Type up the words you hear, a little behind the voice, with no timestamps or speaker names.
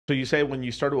So you say when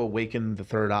you start to awaken the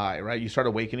third eye, right? You start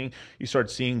awakening, you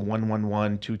start seeing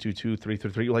 111, 222,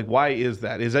 333. Like, why is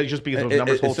that? Is that just because those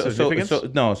numbers hold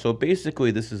significance? No. So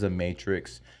basically, this is a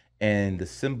matrix, and the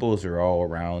symbols are all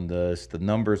around us. The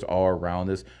numbers all around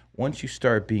us. Once you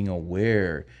start being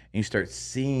aware and you start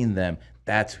seeing them,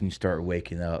 that's when you start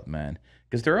waking up, man.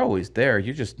 Because they're always there.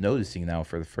 You're just noticing now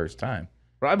for the first time.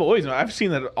 I've seen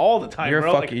that all the time.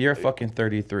 You're fucking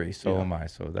 33. So am I.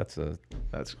 So that's a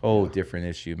whole different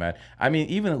issue, man. I mean,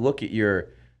 even look at your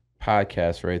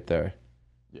podcast right there.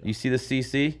 Yeah. You see the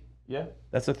CC? Yeah.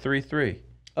 That's a 3-3.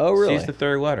 Oh, really? C's the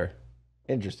third letter.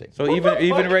 Interesting. So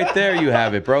even right there, you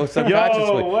have it, bro.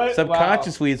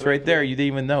 Subconsciously, it's right there. You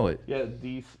didn't even know it. Yeah.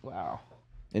 Wow.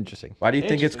 Interesting. Why do you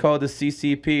think it's called the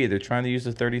CCP? They're trying to use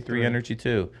the 33 energy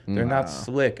too. They're not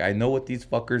slick. I know what these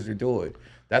fuckers are doing.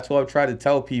 That's what I'm trying to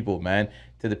tell people, man.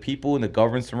 To the people in the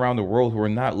governments around the world who are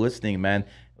not listening, man.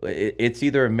 It's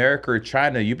either America or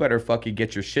China. You better fucking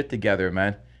get your shit together,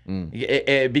 man.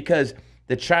 Because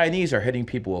the Chinese are hitting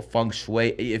people with feng shui.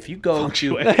 If you go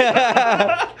to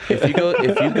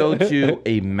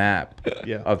a map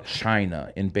of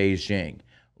China in Beijing,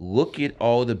 look at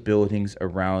all the buildings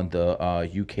around the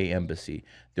UK embassy.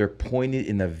 They're pointed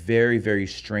in a very, very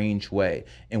strange way.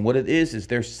 And what it is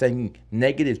they're sending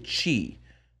negative chi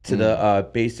to the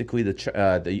basically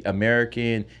the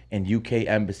American and UK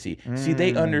embassy. See,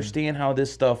 they understand how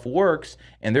this stuff works,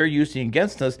 and they're using it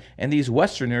against us. And these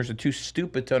Westerners are too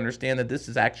stupid to understand that this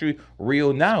is actually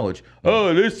real knowledge.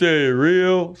 Oh, this ain't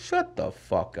real. Shut the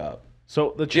fuck up.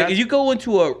 So you go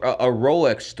into a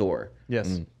Rolex store.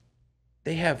 Yes.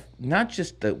 They have not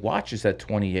just the watches at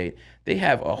 28. They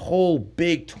have a whole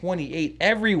big 28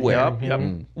 everywhere.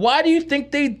 Yep. Why do you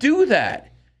think they do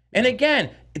that? And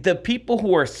again, the people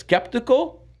who are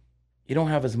skeptical, you don't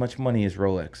have as much money as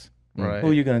Rolex. Right. Who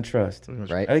are you going to trust?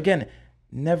 Right. Again,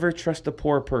 never trust a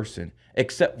poor person,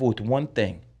 except with one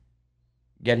thing: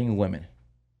 getting women.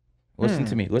 Listen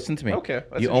to me. Listen to me. Okay.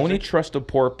 You only trust a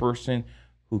poor person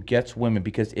who gets women,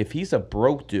 because if he's a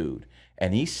broke dude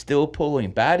and he's still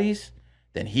pulling baddies,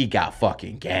 then he got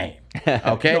fucking game.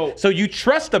 Okay? No. So you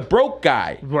trust the broke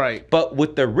guy. Right. But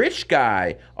with the rich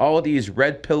guy, all these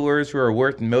red pillars who are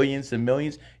worth millions and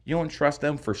millions, you don't trust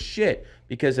them for shit.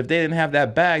 Because if they didn't have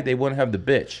that bag, they wouldn't have the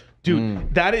bitch.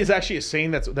 Dude, that is actually a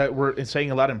saying that we're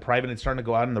saying a lot in private. It's starting to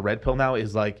go out in the red pill now,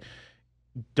 is like,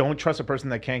 don't trust a person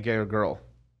that can't get a girl.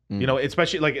 You know,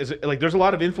 especially like there's a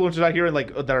lot of influencers out here and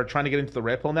like that are trying to get into the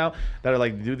red pill now that are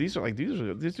like, dude, these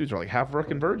dudes are like half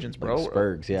fucking virgins, bro. Like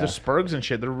spurgs, yeah. They're spurgs and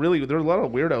shit. They're a lot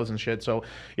of weirdos and shit. So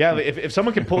yeah, if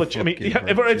someone can pull I mean,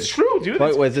 it's true, dude.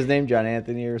 What was his name? John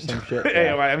Anthony or some shit? Hey,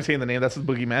 I'm saying the name. That's the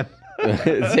boogeyman.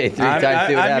 Say 3 times.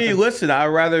 I mean, listen, I'd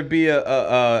rather be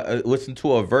listen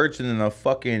to a virgin than a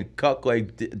fucking cuck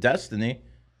like Destiny.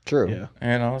 True. Yeah.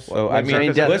 You know, so I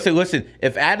mean, listen.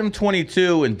 If Adam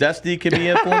 22 and Dusty can be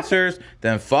influencers,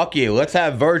 then fuck you. Let's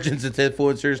have virgins as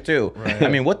influencers too. Right. I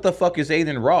mean, what the fuck is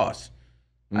Aiden Ross?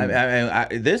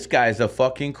 This guy's a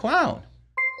fucking clown.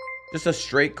 Just a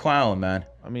straight clown, man.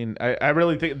 I mean, I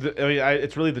really think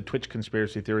it's really the Twitch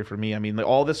conspiracy theory for me. I mean, like,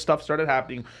 all this stuff started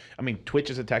happening. I mean, Twitch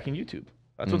is attacking YouTube.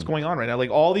 That's what's going on right now. Like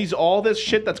all this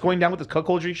shit that's going down with this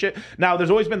cuckoldry shit. Now,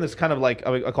 there's always been this kind of like,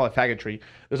 I call it faggotry.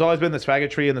 There's always been this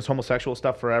faggotry and this homosexual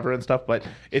stuff forever and stuff. But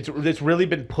it's really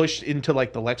been pushed into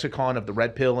like the lexicon of the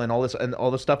red pill and all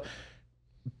this stuff,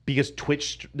 because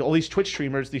all these Twitch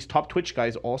streamers, these top Twitch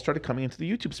guys, all started coming into the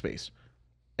YouTube space.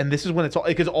 And this is when it's all,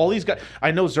 because all these guys, I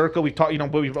know Zerka, we've talked,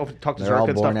 we've talked to They're Zerka all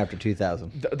and born stuff. after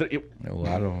 2000. A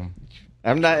lot of them.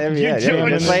 I'm not.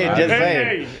 Just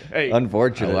saying. Hey,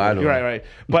 unfortunately, you're right.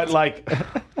 But like,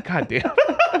 god damn.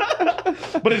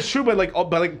 But it's true. But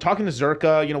like talking to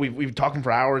Zerka, we've talking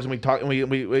for hours, and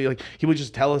we like, he would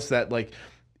just tell us that like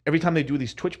every time they do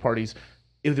these Twitch parties,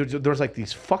 there's like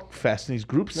these fuck fests and these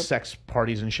group sex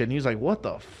parties and shit. And he's like, what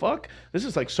the fuck? This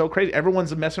is like so crazy.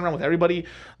 Everyone's messing around with everybody.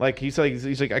 Like he's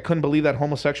like, I couldn't believe that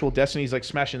homosexual Destiny's like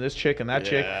smashing this chick and that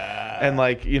chick, and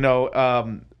like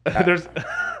there's.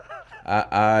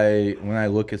 When I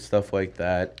look at stuff like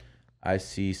that, I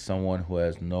see someone who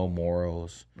has no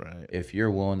morals. Right. If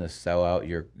you're willing to sell out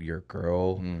your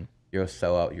girl, you'll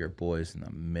sell out your boys in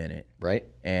a minute. Right.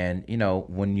 And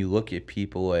when you look at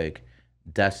people like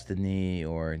Destiny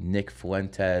or Nick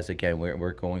Fuentes, again,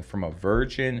 we're going from a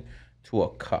virgin to a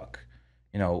cuck.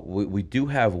 We do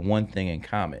have one thing in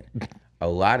common. A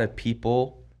lot of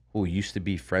people who used to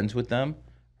be friends with them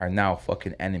are now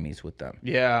fucking enemies with them.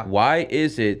 Yeah. Why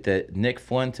is it that Nick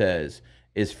Fuentes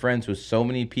is friends with so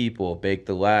many people, Bake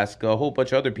the Alaska, a whole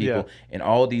bunch of other people, and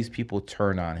all these people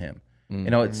turn on him? You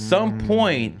know, at some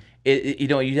point, you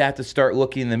know, you have to start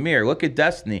looking in the mirror. Look at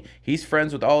Destiny. He's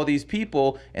friends with all these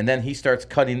people, and then he starts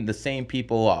cutting the same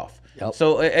people off. Yep.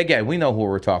 So again, we know who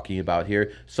we're talking about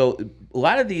here. So a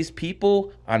lot of these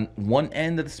people on one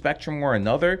end of the spectrum or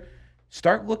another,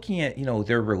 start looking at, you know,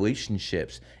 their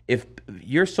relationships. If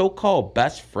your so-called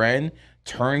best friend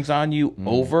turns on you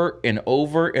over and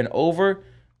over and over,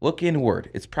 look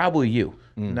inward. It's probably you.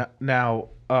 Now,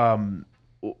 damn.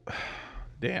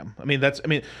 I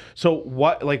mean, so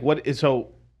what is,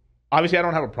 so obviously I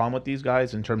don't have a problem with these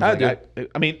guys in terms of, I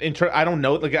don't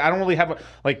know, like, I don't really have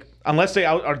unless they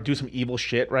out or do some evil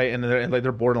shit, right? And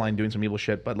they're borderline doing some evil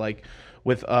shit, but like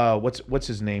with, what's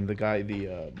his name? The guy,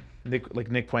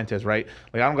 Nick Fuentes, right?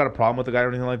 Like, I don't got a problem with the guy or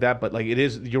anything like that, but like,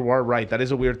 you are right. That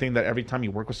is a weird thing that every time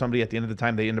you work with somebody, at the end of the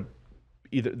time, they end up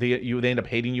they end up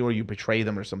hating you or you betray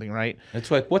them or something, right?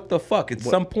 It's like, what the fuck? At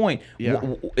some point,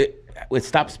 it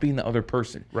stops being the other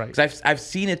person. Right. Because I've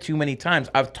seen it too many times.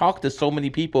 I've talked to so many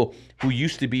people who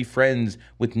used to be friends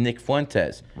with Nick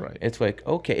Fuentes. Right. It's like,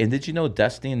 okay, and did you know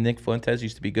Destiny and Nick Fuentes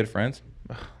used to be good friends?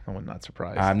 I'm not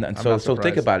surprised. So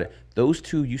think about it. Those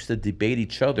two used to debate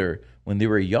each other when they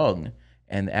were young,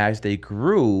 and as they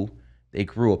grew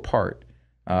apart.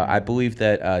 I believe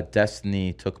that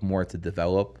Destiny took more to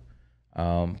develop.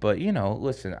 But, you know,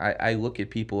 listen, I look at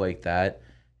people like that,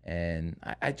 and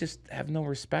I just have no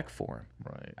respect for him.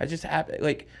 Right. I just have,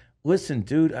 like, listen,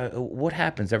 dude, what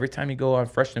happens every time you go on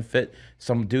Fresh and Fit?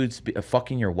 Some dude's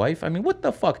fucking your wife? I mean, what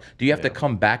the fuck? Do you have to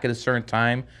come back at a certain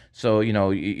time so, you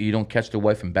know, you don't catch the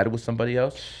wife in bed with somebody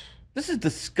else? This is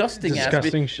disgusting.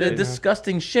 Disgusting shit.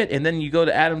 Disgusting shit. And then you go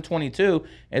to Adam 22,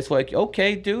 and it's like,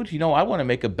 okay, dude, you know, I want to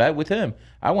make a bet with him.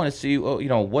 I want to see, you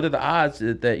know, what are the odds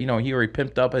that, you know, he already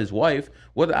pimped up his wife?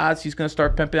 What are the odds he's going to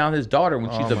start pimping out his daughter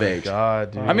when she's of age?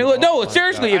 God, dude. I mean, look, no,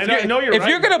 seriously, if you're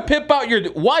you're going to pimp out your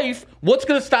wife, what's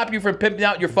going to stop you from pimping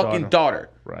out your fucking daughter?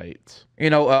 Right.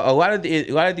 You know, a lot of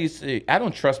these, I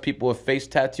don't trust people with face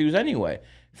tattoos anyway.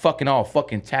 Fucking all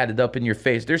fucking tatted up in your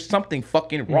face. There's something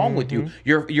fucking wrong with you.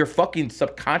 You're fucking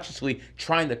subconsciously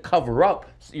trying to cover up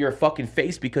your fucking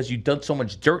face because you've done so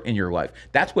much dirt in your life.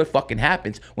 That's what fucking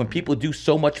happens when people do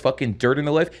so much fucking dirt in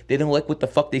their life. They don't like what the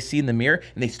fuck they see in the mirror,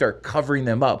 and they start covering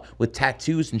them up with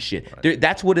tattoos and shit. Right.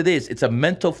 That's what it is. It's a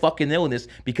mental fucking illness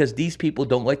because these people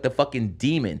don't like the fucking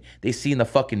demon they see in the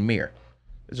fucking mirror.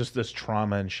 It's just this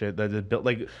trauma and shit that it built.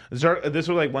 Like Zerk, this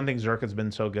was like one thing Zerk has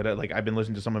been so good at. Like, I've been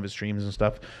listening to some of his streams and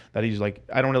stuff that he's like,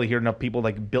 I don't really hear enough people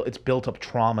like it's built up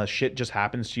trauma. Shit just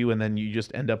happens to you, and then you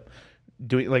just end up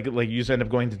doing like you just end up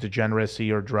going to degeneracy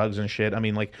or drugs and shit. I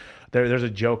mean, like there's a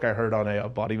joke I heard on a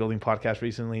bodybuilding podcast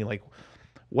recently. Like,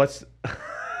 what's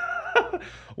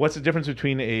the difference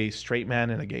between a straight man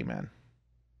and a gay man?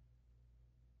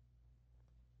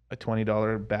 A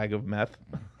 $20 bag of meth.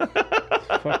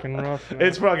 Fucking rough, man.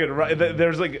 It's fucking rough.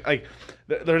 There's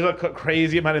there's a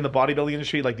crazy amount in the bodybuilding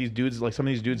industry. Like, these dudes, like some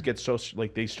of these dudes get so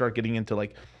like they start getting into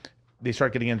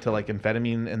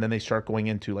amphetamine, and then they start going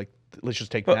into like, let's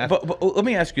just take meth. But let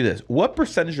me ask you this: what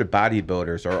percentage of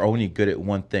bodybuilders are only good at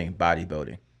one thing,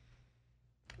 bodybuilding?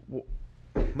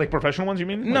 Like professional ones, you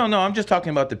mean? No, I'm just talking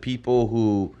about the people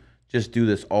who just do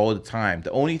this all the time.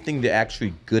 The only thing they're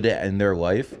actually good at in their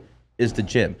life is the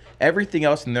gym. Everything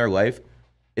else in their life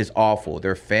is awful.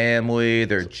 Their family,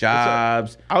 their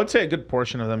jobs. I would say a good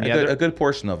portion of them. A good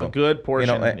portion of them. A good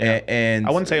portion. You know, and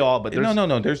I wouldn't say all, but there's...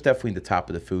 no. There's definitely the top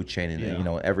of the food chain and you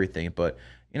know, everything. But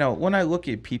you know, when I look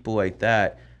at people like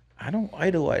that, I don't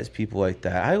idolize people like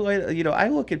that. I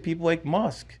look at people like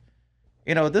Musk.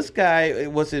 You know, this guy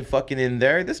wasn't fucking in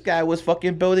there. This guy was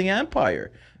fucking building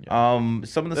empire. Some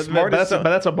of the smartest... But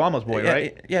that's Obama's boy,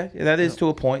 right? Yeah, that is to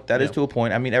a point. That is to a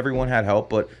point. I mean, everyone had help,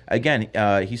 but again,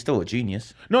 he's still a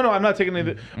genius. No, I'm not taking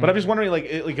it. But I'm just wondering,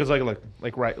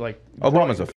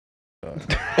 Obama's a...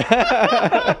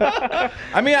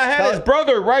 I mean, I had his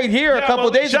brother right here a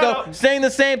couple days ago saying the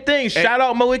same thing. Shout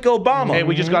out Malik Obama. Hey,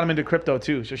 we just got him into crypto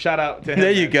too, so shout out to him.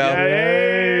 There you go.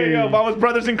 Hey, Obama's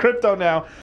brother's in crypto now.